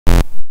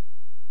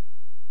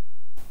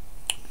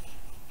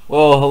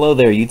Well, hello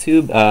there,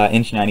 YouTube.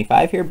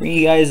 Inch95 here, bringing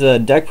you guys a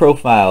deck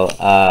profile.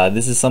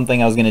 This is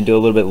something I was going to do a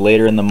little bit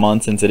later in the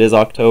month since it is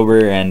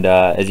October, and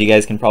as you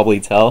guys can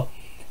probably tell,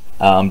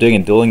 I'm doing a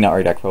Dueling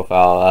Network deck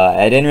profile.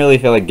 I didn't really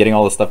feel like getting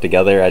all the stuff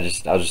together. I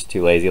was just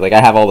too lazy. Like,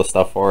 I have all the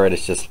stuff for it.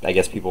 It's just, I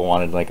guess people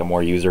wanted like a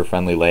more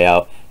user-friendly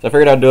layout, so I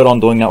figured I'd do it on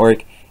Dueling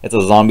Network. It's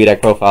a zombie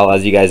deck profile.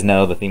 As you guys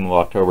know, the theme of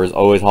October is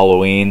always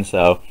Halloween,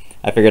 so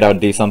I figured I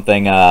would do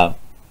something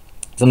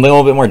something a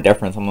little bit more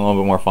different, something a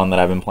little bit more fun that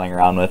I've been playing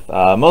around with,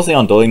 mostly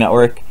on Dueling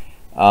Network.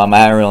 I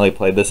haven't really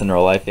played this in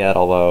real life yet,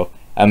 although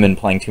I haven't been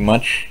playing too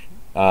much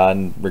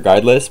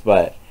regardless.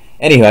 But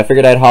anywho, I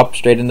figured I'd hop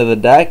straight into the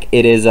deck.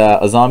 It is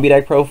a zombie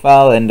deck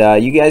profile, and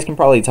you guys can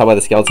probably tell by the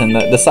skeleton.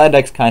 The side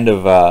deck's kind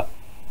of,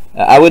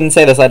 I wouldn't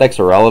say the side deck's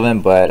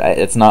irrelevant, but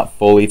it's not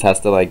fully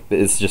tested. Like,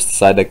 it's just the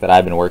side deck that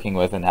I've been working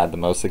with and had the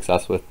most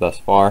success with thus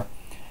far.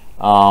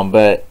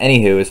 But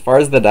anywho, as far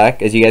as the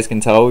deck, as you guys can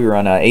tell, we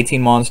run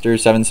 18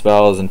 monsters, 7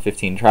 spells, and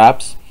 15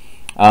 traps.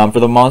 For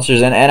the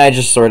monsters, and I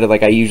just sorted,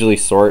 like, I usually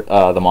sort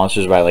the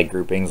monsters by like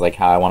groupings, like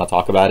how I want to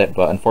talk about it,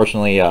 but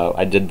unfortunately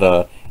I did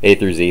the A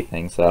through Z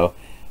thing, so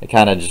it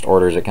kind of just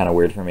orders it kind of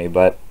weird for me.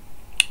 But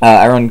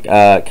I run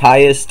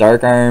Caius,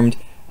 Dark Armed,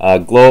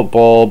 Glow Up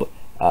Bulb,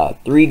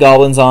 3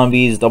 Goblin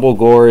Zombies, double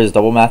Gores,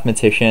 double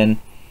Mathematician,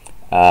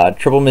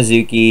 triple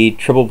Mizuki,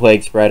 triple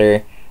Plague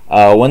Spreader,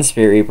 1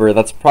 Spirit Reaper.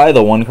 That's probably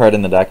the one card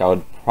in the deck I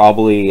would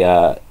probably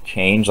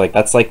change. Like,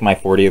 that's like my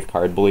 40th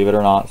card, believe it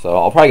or not, so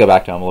I'll probably go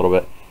back to him a little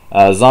bit.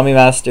 Zombie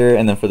Master,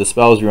 and then for the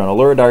spells we run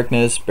Allure of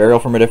Darkness, Burial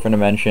from a Different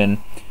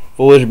Dimension,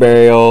 Foolish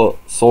Burial,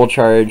 Soul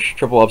Charge,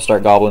 triple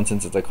Upstart Goblin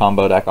since it's a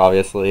combo deck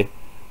obviously,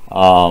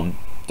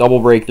 double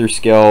Breakthrough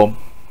Skill,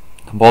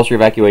 Compulsory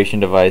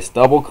Evacuation Device,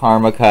 double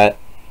Karma Cut,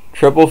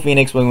 triple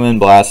Phoenix Wingwind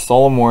Blast,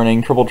 Solemn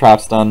Warning, triple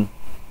Trap Stun,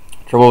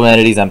 triple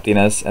Vanity's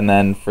Emptiness, and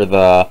then for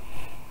the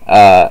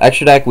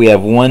extra deck we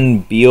have 1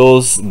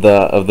 Beals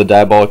of the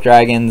Diabolic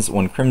Dragons,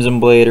 1 Crimson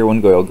Blader, 1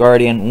 Goyle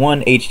Guardian,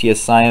 1 HTS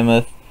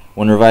Siamoth,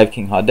 1 Revive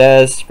King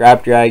Hades,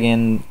 Scrap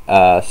Dragon,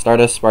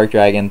 Stardust Spark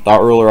Dragon,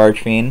 Thought Ruler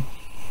Archfiend.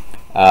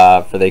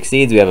 For the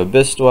Exceeds we have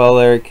Abyss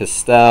Dweller,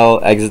 Castell,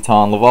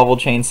 Exiton, Lavalval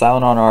Chain,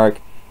 Silent on Arc,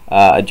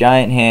 a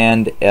Giant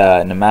Hand,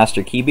 and a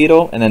Master Key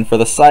Beetle. And then for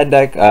the side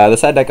deck,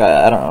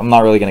 I'm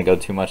not really going to go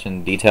too much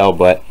in detail,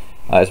 but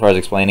as far as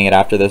explaining it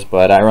after this,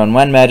 but I run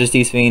 1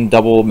 Majesty's Fiend,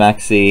 double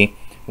Maxi,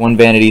 1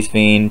 Vanity's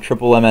Fiend,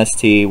 triple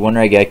MST, 1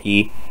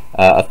 Raigeki,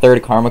 a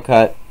 3rd Karma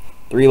Cut,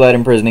 3 Light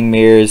Imprisoning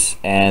Mirrors,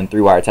 and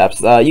 3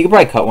 Wiretaps. You could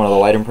probably cut one of the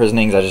Light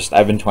Imprisonings.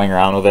 I've been toying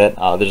around with it.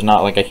 There's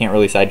not, like, I can't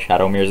really side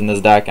Shadow Mirrors in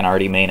this deck, and I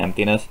already main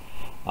Emptiness.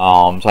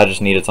 So I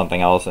just needed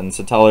something else, and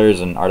Satellars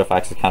and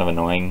Artifacts is kind of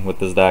annoying with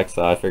this deck,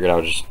 so I figured I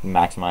would just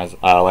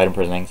maximize Light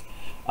Imprisonings.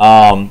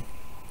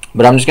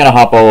 But I'm just going to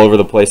hop all over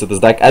the place with this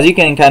deck. As you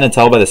can kind of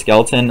tell by the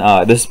skeleton,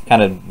 this is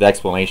kind of the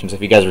explanation, so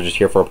if you guys are just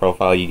here for a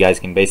profile, you guys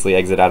can basically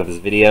exit out of this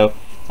video.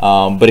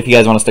 But if you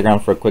guys want to stick around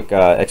for a quick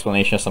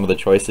explanation of some of the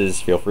choices,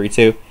 feel free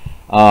to.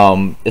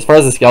 As far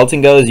as the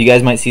skeleton goes, you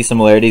guys might see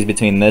similarities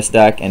between this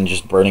deck and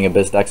just Burning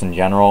Abyss decks in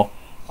general.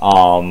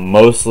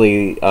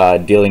 Mostly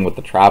dealing with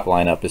the trap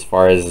lineup as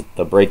far as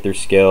the breakthrough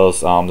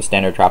skills, the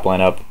standard trap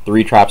lineup,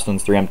 3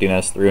 Trapstones, 3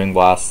 Emptiness, 3 Wing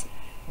Blasts,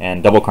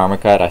 and double Karma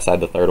Cut. I said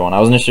the 3rd one. I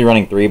was initially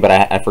running 3, but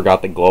I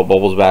forgot that Glow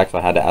Bulb was back, so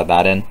I had to add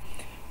that in.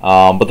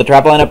 But the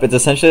trap lineup, it's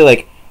essentially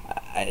like,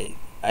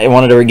 I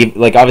wanted to give,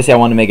 like, obviously I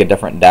wanted to make a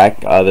different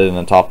deck other than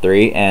the top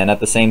 3, and at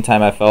the same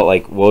time I felt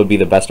like what would be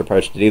the best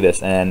approach to do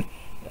this, and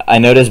I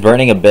noticed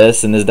Burning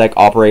Abyss and this deck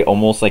operate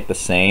almost like the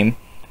same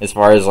as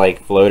far as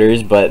like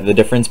floaters, but the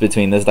difference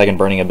between this deck and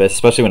Burning Abyss,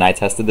 especially when I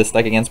tested this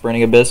deck against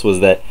Burning Abyss, was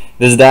that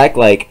this deck,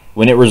 like,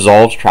 when it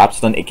resolves Trap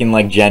Stun, it can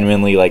like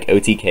genuinely like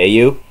OTK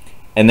you,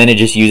 and then it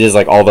just uses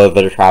like all the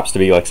other traps to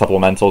be like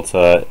supplemental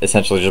to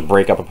essentially just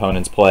break up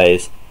opponents'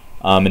 plays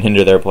and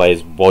hinder their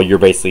plays while you're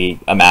basically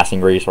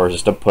amassing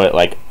resources to put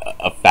like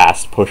a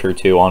fast push or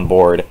 2 on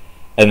board,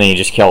 and then you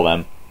just kill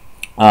them.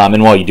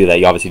 And while you do that,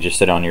 you obviously just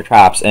sit on your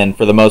traps, and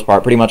for the most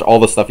part, pretty much all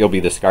the stuff you'll be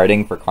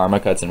discarding for Karma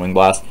Cuts and Wing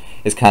Blast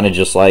is kind of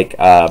just like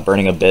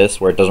Burning Abyss,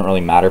 where it doesn't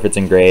really matter if it's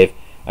engraved.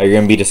 You're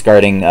going to be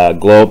discarding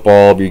Glow Up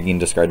Bulb, you can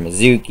discard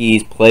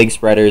Mizukis, Plague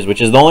Spreaders,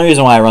 which is the only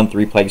reason why I run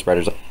 3 Plague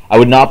Spreaders. I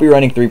would not be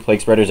running 3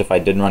 Plague Spreaders if I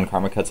didn't run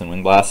Karma Cuts and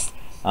Wing Blasts.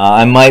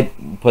 I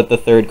might put the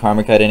 3rd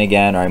Karma Cut in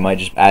again, or I might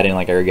just add in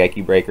like a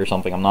Raigeki Break or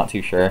something, I'm not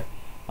too sure.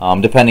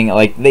 Depending,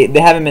 like, they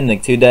haven't been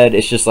like too dead,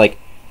 it's just like,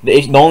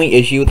 the only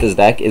issue with this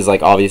deck is,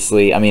 like,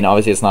 obviously, I mean,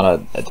 obviously it's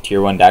not a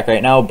tier 1 deck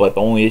right now, but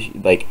the only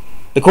issue, like,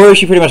 the core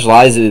issue pretty much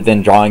lies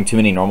in drawing too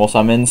many normal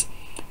summons.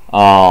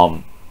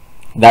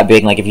 That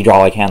being, like, if you draw,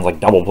 like, hands like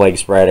double Plague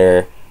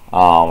Spreader,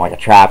 like a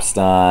Trap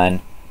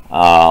Stun,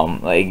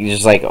 like,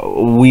 just, like,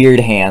 weird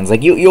hands.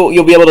 Like,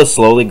 you'll be able to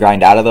slowly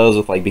grind out of those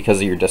with, like, because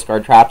of your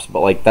discard traps, but,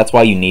 like, that's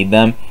why you need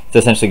them, to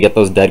essentially get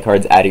those dead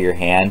cards out of your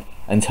hand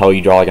until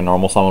you draw, like, a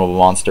normal summonable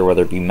monster,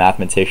 whether it be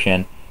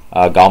Mathematician,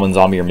 Goblin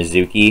Zombie, or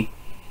Mizuki.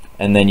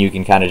 And then you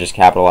can kind of just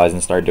capitalize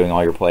and start doing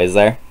all your plays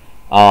there.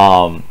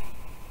 And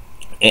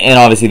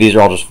obviously these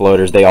are all just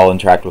floaters. They all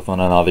interact with one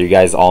another. You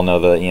guys all know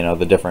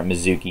the different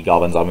Mizuki,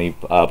 Goblin Zombie,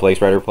 Plague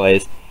Spreader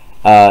plays.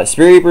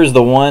 Spirit Reaper is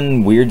the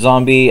one weird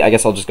zombie. I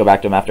guess I'll just go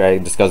back to him after I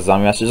discuss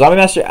Zombie Master. Zombie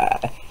Master,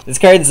 this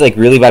card's like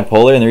really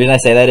bipolar, and the reason I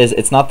say that is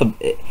it's not the.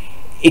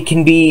 It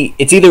can be.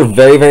 It's either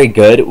very very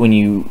good when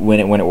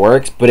it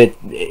works, but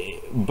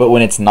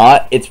when it's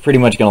not, it's pretty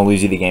much gonna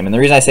lose you the game. And the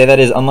reason I say that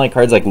is, unlike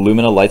cards like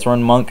Lumina,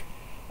 Lightsworn Monk,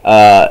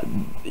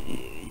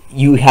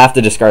 you have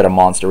to discard a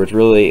monster, which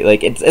really,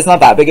 like, it's not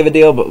that big of a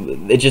deal, but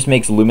it just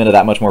makes Lumina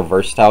that much more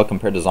versatile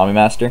compared to Zombie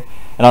Master.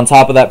 And on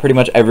top of that, pretty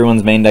much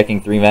everyone's main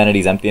decking 3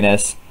 Vanities,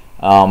 Emptiness.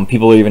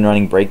 People are even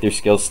running Breakthrough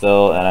skills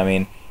still, and I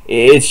mean,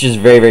 it's just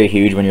very, very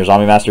huge when your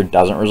Zombie Master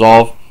doesn't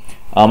resolve.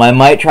 I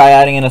might try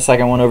adding in a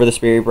second one over the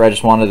Spirit Reaper. I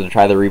just wanted to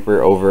try the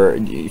Reaper over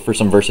for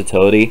some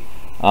versatility.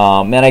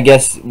 And I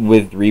guess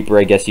with Reaper,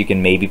 I guess you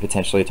can maybe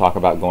potentially talk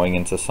about going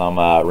into some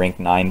rank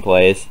 9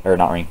 plays, or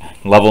not rank 9,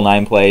 level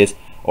 9 plays,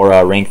 or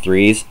rank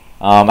 3s.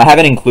 I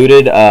haven't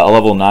included a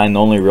level 9. The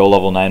only real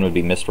level 9 would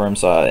be Mistworm,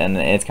 so, and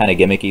it's kind of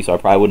gimmicky, so I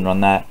probably wouldn't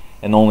run that.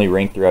 And the only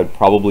rank 3 I'd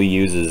probably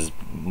use is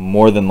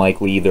more than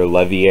likely either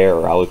Leviair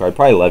or Alucard.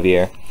 Probably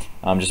Leviair,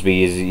 just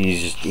because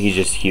he's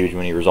just huge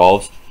when he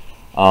resolves.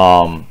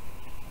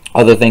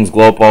 Other things,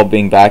 Glow Ball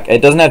being back,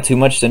 it doesn't have too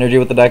much synergy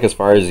with the deck as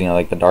far as, you know,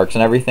 like the darks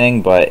and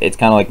everything, but it's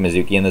kind of like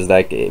Mizuki in this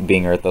deck.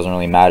 Being Earth doesn't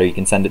really matter. You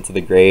can send it to the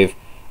grave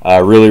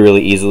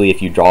really easily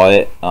if you draw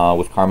it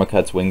with Karma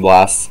Cuts, Wing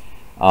Blasts.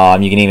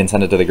 You can even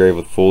send it to the grave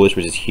with Foolish,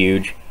 which is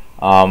huge.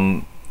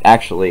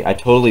 Actually, I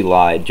totally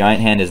lied.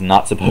 Giant Hand is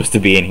not supposed to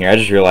be in here. I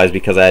just realized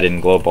because I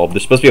didn't Glow Bulb.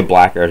 There's supposed to be a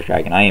Black Earth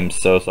Dragon. I am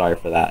so sorry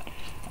for that.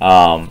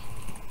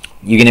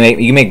 You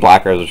can make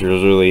Black Earth, which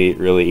is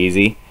really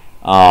easy.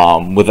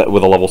 With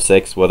a level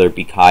 6, whether it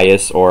be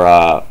Caius or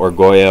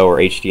Goyo or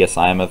HD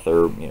Assiamoth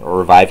or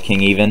Revive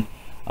King even,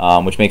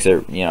 which makes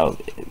it, you know,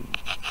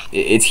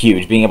 it's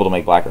huge. Being able to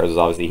make Black Earth is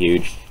obviously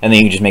huge, and then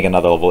you can just make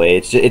another level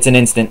 8. It's an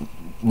instant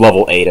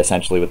level 8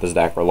 essentially with this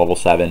deck, or level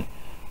 7.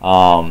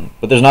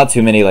 But there's not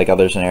too many like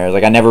other scenarios.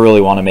 Like I never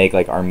really want to make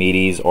like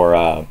Armides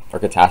or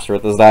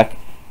Catastrophe with this deck,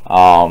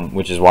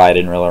 which is why I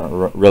didn't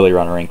really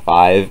run a rank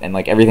 5, and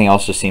like everything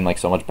else just seemed like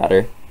so much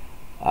better.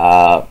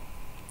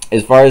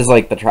 As far as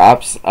like the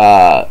traps,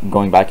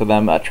 going back to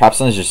them,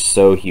 Trapstone is just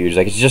so huge.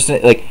 Like it's just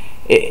like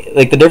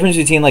the difference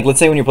between, like, let's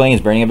say when you're playing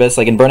as Burning Abyss,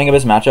 like in Burning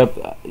Abyss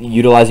matchup,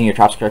 utilizing your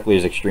traps correctly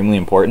is extremely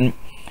important.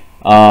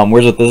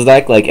 Whereas with this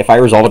deck, like if I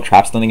resolve a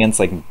Trapstone against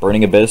like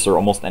Burning Abyss or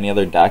almost any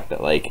other deck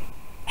that like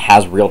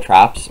has real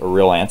traps or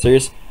real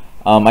answers,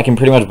 I can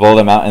pretty much blow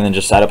them out and then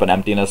just set up an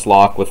Emptiness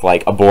lock with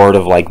like a board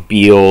of like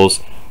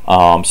Beals,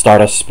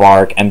 Stardust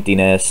Spark,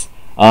 Emptiness,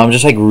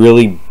 just like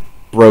really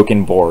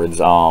broken boards.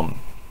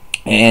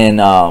 And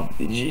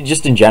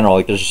just in general,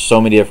 like there's just so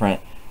many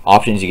different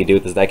options you could do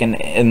with this deck,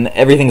 and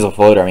everything's a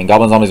floater. I mean,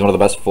 Goblin Zombie is one of the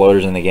best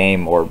floaters in the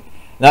game. Or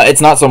no, it's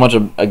not so much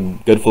a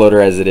good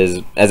floater as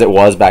it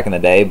was back in the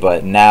day,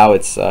 but now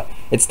it's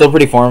still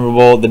pretty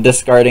formidable. The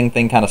discarding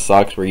thing kind of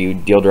sucks, where you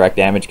deal direct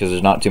damage because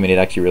there's not too many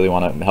decks you really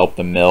want to help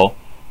them mill.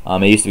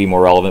 It used to be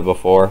more relevant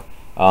before,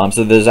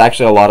 so there's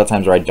actually a lot of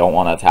times where I don't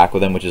want to attack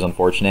with him, which is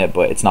unfortunate,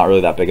 but it's not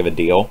really that big of a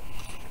deal.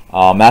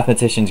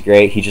 Mathematician's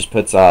great. He just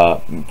puts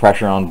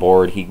pressure on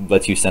board. He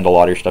lets you send a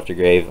lot of your stuff to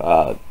grave.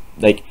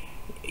 Like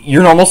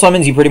your normal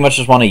summons, you pretty much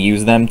just want to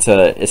use them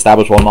to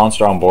establish one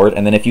monster on board,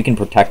 and then if you can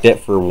protect it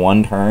for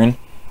one turn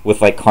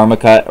with like Karma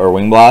Cut or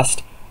Wing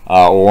Blast,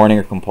 or Warning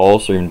or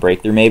Compulse, or even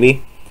Breakthrough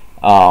maybe,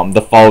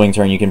 the following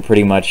turn you can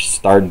pretty much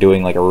start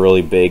doing like a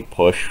really big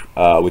push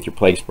with your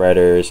Plague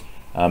Spreaders,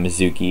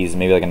 Mizukis,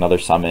 maybe like another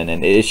summon,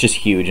 and it's just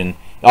huge. And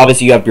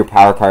obviously you have your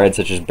power cards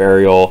such as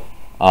Burial,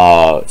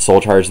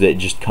 Soul Charge, that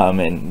just come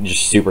and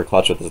just super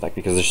clutch with this deck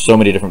because there's so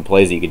many different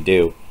plays that you could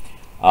do.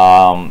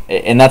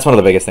 And that's one of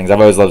the biggest things. I've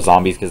always loved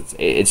zombies because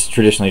it's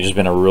traditionally just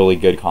been a really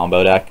good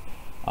combo deck.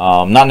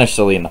 Not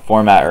necessarily in the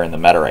format or in the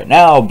meta right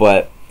now,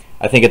 but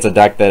I think it's a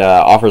deck that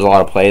offers a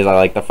lot of plays. I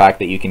like the fact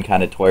that you can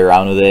kind of toy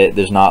around with it.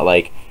 There's not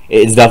like,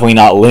 it's definitely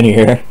not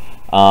linear,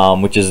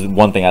 which is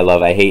one thing I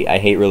love. I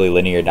hate really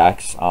linear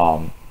decks.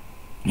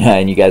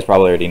 And you guys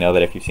probably already know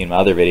that if you've seen my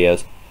other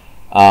videos.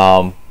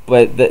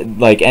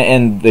 But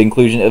and the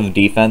inclusion of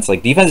defense,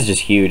 like defense is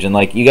just huge, and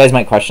like you guys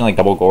might question like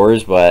double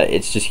gores, but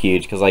it's just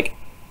huge because like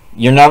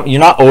you're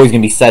not always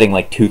gonna be setting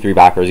like 2-3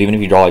 back rows, even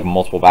if you draw like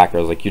multiple back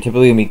rows. Like you're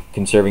typically gonna be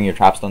conserving your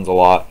Trapstones a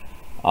lot,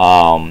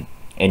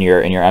 and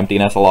your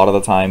Emptiness a lot of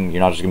the time. You're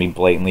not just gonna be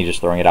blatantly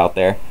just throwing it out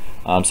there.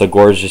 So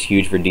Gore is just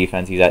huge for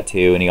defense. He's at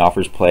 2, and he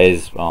offers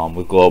plays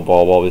with Glow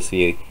Bulb.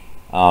 Obviously, you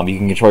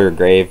can control your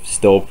grave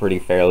still pretty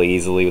fairly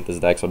easily with this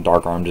deck. So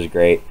Dark Armed is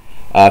great.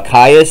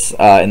 Caius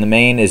in the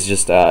main is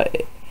just I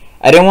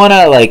didn't want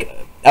to like,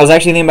 I was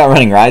actually thinking about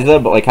running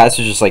Ryza, but like Caius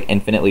is just like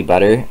infinitely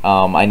better.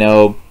 I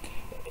know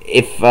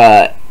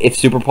if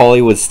Super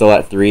Poly was still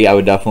at 3, I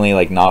would definitely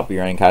like not be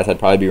running Caius. I'd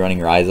probably be running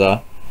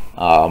Ryza,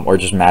 or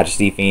just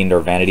Majesty Fiend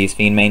or Vanity's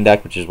Fiend main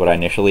deck, which is what I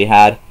initially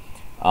had.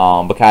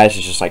 But Caius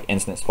is just like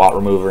instant spot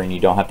remover, and you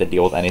don't have to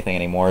deal with anything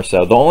anymore.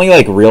 So the only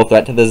like real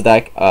threat to this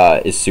deck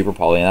is Super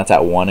Poly, and that's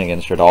at 1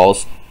 against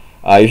Shadal's.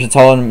 Your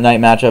Shatella Knight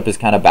matchup is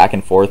kind of back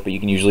and forth, but you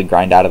can usually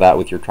grind out of that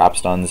with your Trap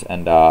Stuns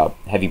and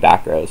heavy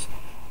back rows.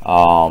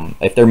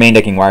 If they're main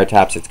decking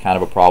wiretaps, it's kind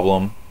of a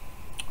problem,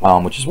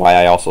 which is why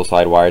I also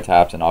side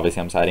wiretaps, and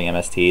obviously I'm siding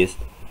MSTs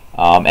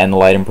and the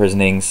light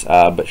imprisonings.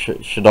 But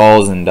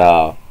Shaddolls and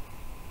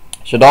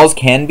Shaddolls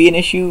can be an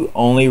issue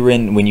only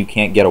when you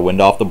can't get a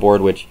window off the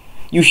board, which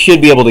you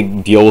should be able to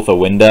deal with a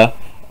window.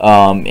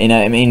 And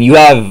I mean, you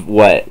have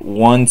what,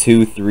 1,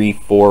 2, 3,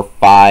 4,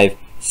 5,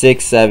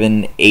 6,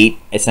 7, 8.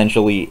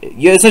 Essentially,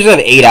 you essentially have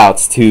 8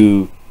 outs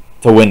to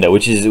window,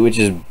 which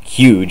is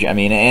huge. I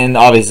mean, and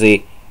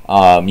obviously,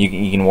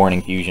 you can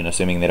warning fusion,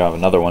 assuming they don't have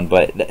another one.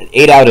 But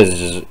 8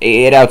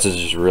 outs is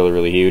just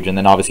really huge. And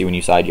then obviously when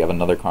you side, you have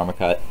another karma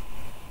cut.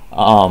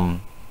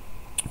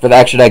 For the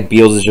extra deck,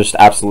 Beals is just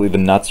absolutely the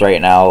nuts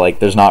right now. Like,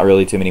 there's not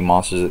really too many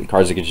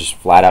cards that could just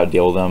flat out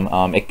deal them.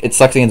 It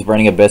sucks against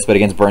Burning Abyss, but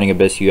against Burning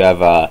Abyss, you have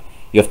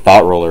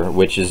Thought Roller,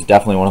 which is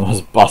definitely one of the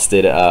most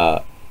busted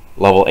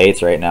level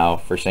 8s right now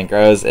for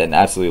synchros, and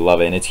absolutely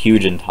love it. And it's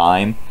huge in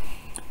time.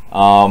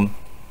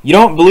 You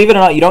don't, believe it or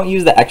not, you don't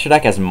use the extra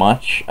deck as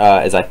much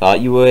as I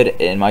thought you would.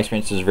 In my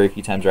experience, there's very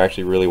few times where I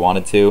actually really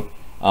wanted to.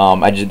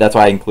 That's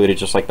why I included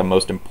just like the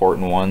most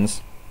important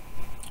ones.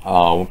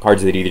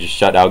 Cards that either just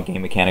shut out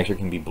game mechanics or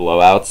can be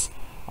blowouts,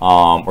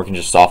 or can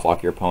just soft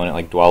lock your opponent,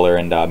 like Dweller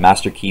and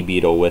Master Key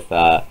Beetle with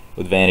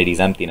Vanity's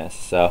Emptiness.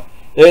 So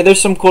there's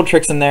some cool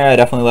tricks in there. I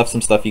definitely left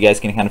some stuff you guys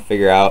can kind of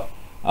figure out.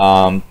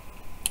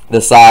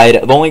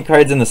 The only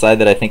cards in the side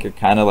that I think are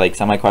kind of like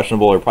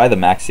semi-questionable are probably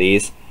the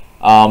Maxis.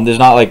 There's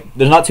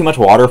not too much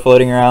water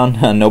floating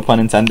around, no pun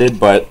intended,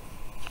 but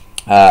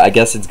I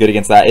guess it's good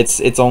against that.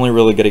 It's only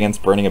really good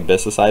against Burning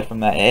Abyss. Aside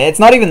from that, it's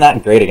not even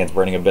that great against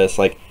Burning Abyss.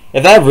 Like,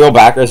 if they have real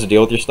back rows to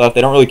deal with your stuff,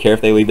 they don't really care if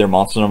they leave their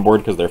monsters on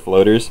board because they're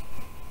floaters,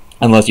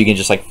 unless you can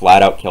just like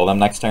flat out kill them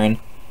next turn.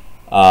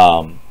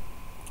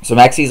 So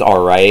Maxi's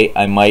alright.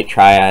 I might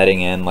try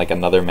adding in like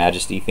another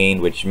Majesty Fiend,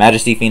 which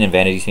Majesty Fiend and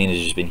Vanity's Fiend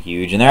has just been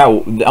huge. And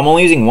I'm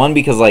only using one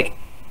because like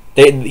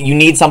you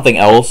need something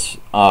else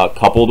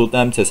coupled with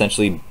them to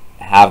essentially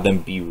have them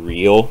be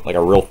real, like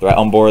a real threat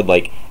on board,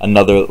 like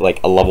another, like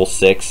a level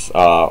 6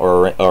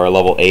 or a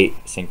level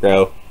 8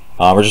 synchro,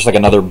 or just like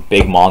another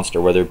big monster,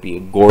 whether it be a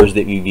Gorge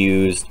that you've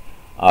used,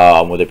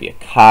 whether it be a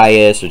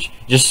Caius, or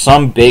just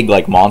some big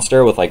like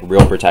monster with like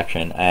real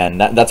protection. And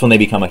that's when they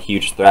become a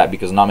huge threat,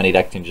 because not many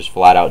decks can just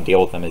flat out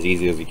deal with them as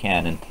easy as you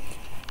can.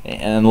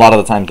 And a lot of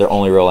the times their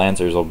only real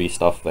answers will be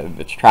stuff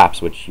that's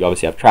traps, which you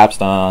obviously have trap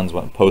stuns.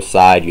 Post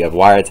side, you have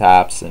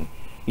wiretaps, and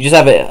you just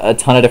have a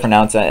ton of different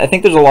outs. I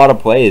think there's a lot of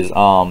plays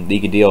that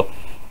you could deal.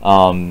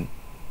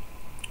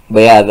 But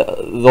yeah,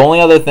 the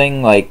only other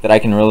thing like that I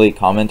can really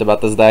comment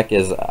about this deck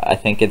is I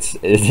think it's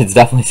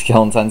definitely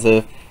skill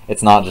intensive.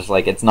 It's not just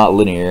like, it's not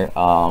linear,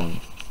 and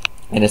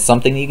it's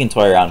something that you can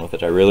toy around with,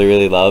 which I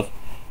really love.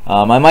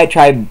 I might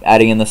try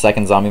adding in the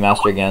second Zombie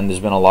Master again. There's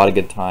been a lot of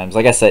good times.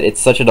 Like I said, it's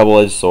such a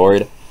double-edged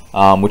sword,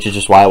 which is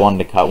just why I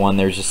wanted to cut one.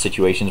 There's just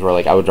situations where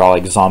like I would draw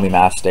like Zombie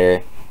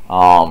Master,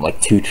 like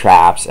 2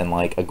 traps and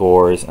like a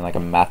Gorz and like a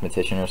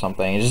Mathematician or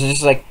something. It's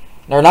just like,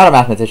 or not a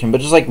Mathematician,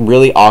 but just like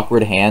really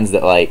awkward hands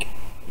that like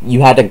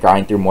you had to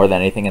grind through more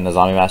than anything, and the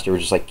Zombie Master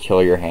would just like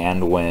kill your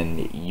hand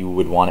when you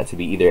would want it to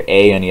be either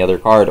any other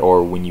card,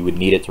 or when you would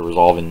need it to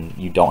resolve and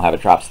you don't have a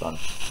trap stun,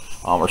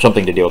 or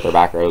something to deal with their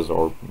back rows,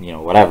 or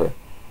whatever.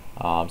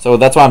 So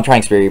that's why I'm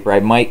trying Spirit Reaper. I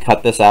might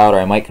cut this out, or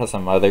I might cut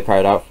some other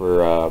card out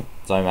for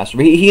Zombie Master.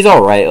 But he's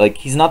alright. Like,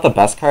 he's not the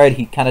best card.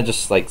 He kind of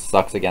just like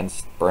sucks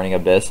against Burning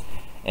Abyss,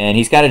 and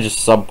he's kind of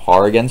just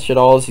subpar against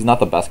Shaddolls. He's not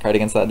the best card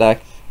against that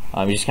deck.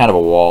 He's just kind of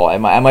a wall.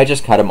 I might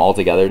just cut him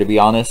altogether, to be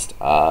honest.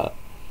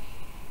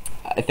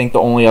 I think the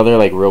only other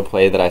like real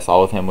play that I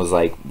saw with him was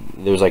like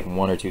there was like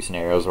 1 or 2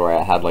 scenarios where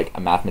I had like a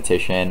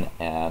Mathematician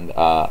and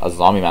a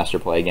Zombie Master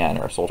play again,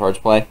 or a Soul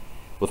Charge play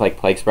with like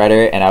Plague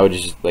Spreader, and I would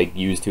just like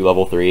use 2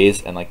 level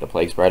 3s and like the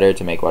Plague Spreader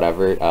to make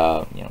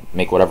whatever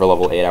make whatever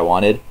level 8 I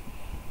wanted.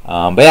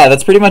 But yeah,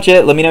 that's pretty much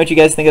it. Let me know what you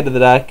guys think of the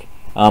deck.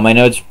 I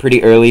know it's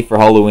pretty early for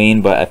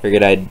Halloween, but I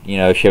figured I'd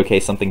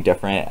showcase something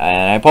different.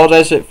 And I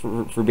apologize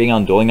for being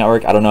on Dueling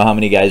Network. I don't know how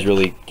many guys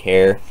really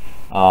care.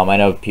 I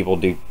know people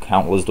do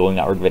countless Dueling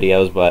Network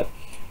videos, but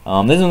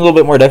this is a little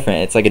bit more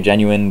different. It's like a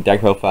genuine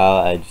deck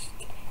profile. I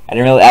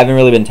haven't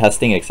really been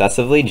testing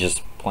excessively,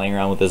 just playing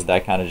around with this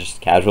deck kind of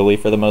just casually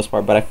for the most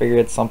part. But I figure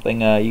it's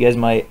something you guys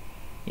might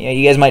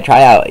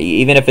try out,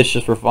 even if it's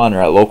just for fun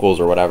or at locals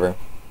or whatever.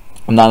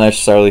 I'm not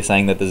necessarily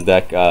saying that this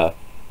deck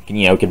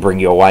could bring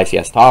you a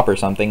YCS top or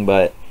something,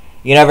 but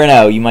you never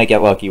know. You might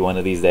get lucky one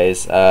of these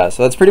days. So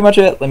that's pretty much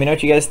it. Let me know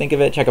what you guys think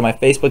of it. Check out my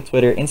Facebook,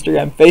 Twitter,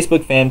 Instagram,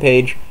 Facebook fan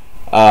page,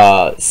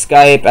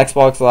 Skype,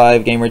 Xbox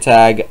Live,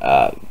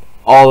 GamerTag,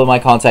 all of my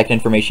contact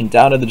information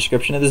down in the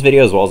description of this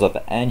video, as well as at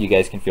the end. You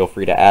guys can feel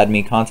free to add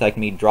me, contact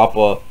me, drop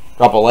a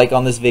like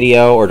on this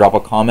video, or drop a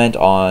comment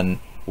on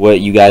what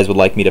you guys would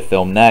like me to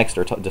film next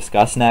or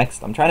discuss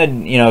next. I'm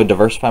trying to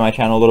diversify my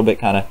channel a little bit,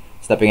 kind of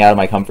stepping out of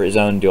my comfort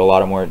zone, do a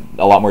lot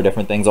more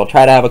different things. I'll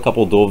try to have a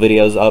couple duel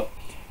videos up.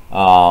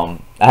 I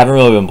haven't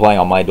really been playing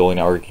on my Dueling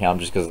Network account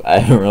just because I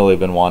haven't really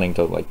been wanting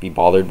to like be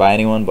bothered by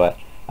anyone, but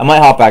I might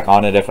hop back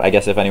on it if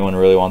anyone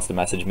really wants to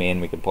message me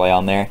and we could play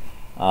on there.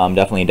 I'm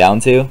definitely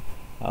down to.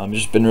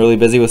 Just been really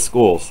busy with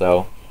school,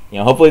 so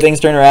hopefully things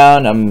turn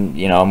around.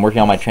 I'm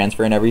working on my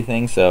transfer and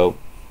everything, so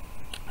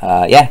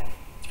yeah,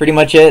 that's pretty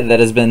much it. That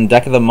has been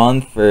Deck of the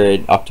Month for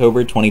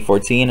October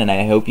 2014, and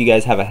I hope you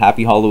guys have a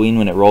happy Halloween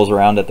when it rolls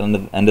around at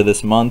the end of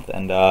this month.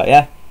 And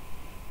yeah,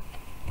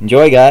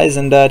 enjoy, guys,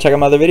 and check out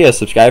my other videos.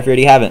 Subscribe if you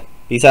already haven't.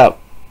 Peace out.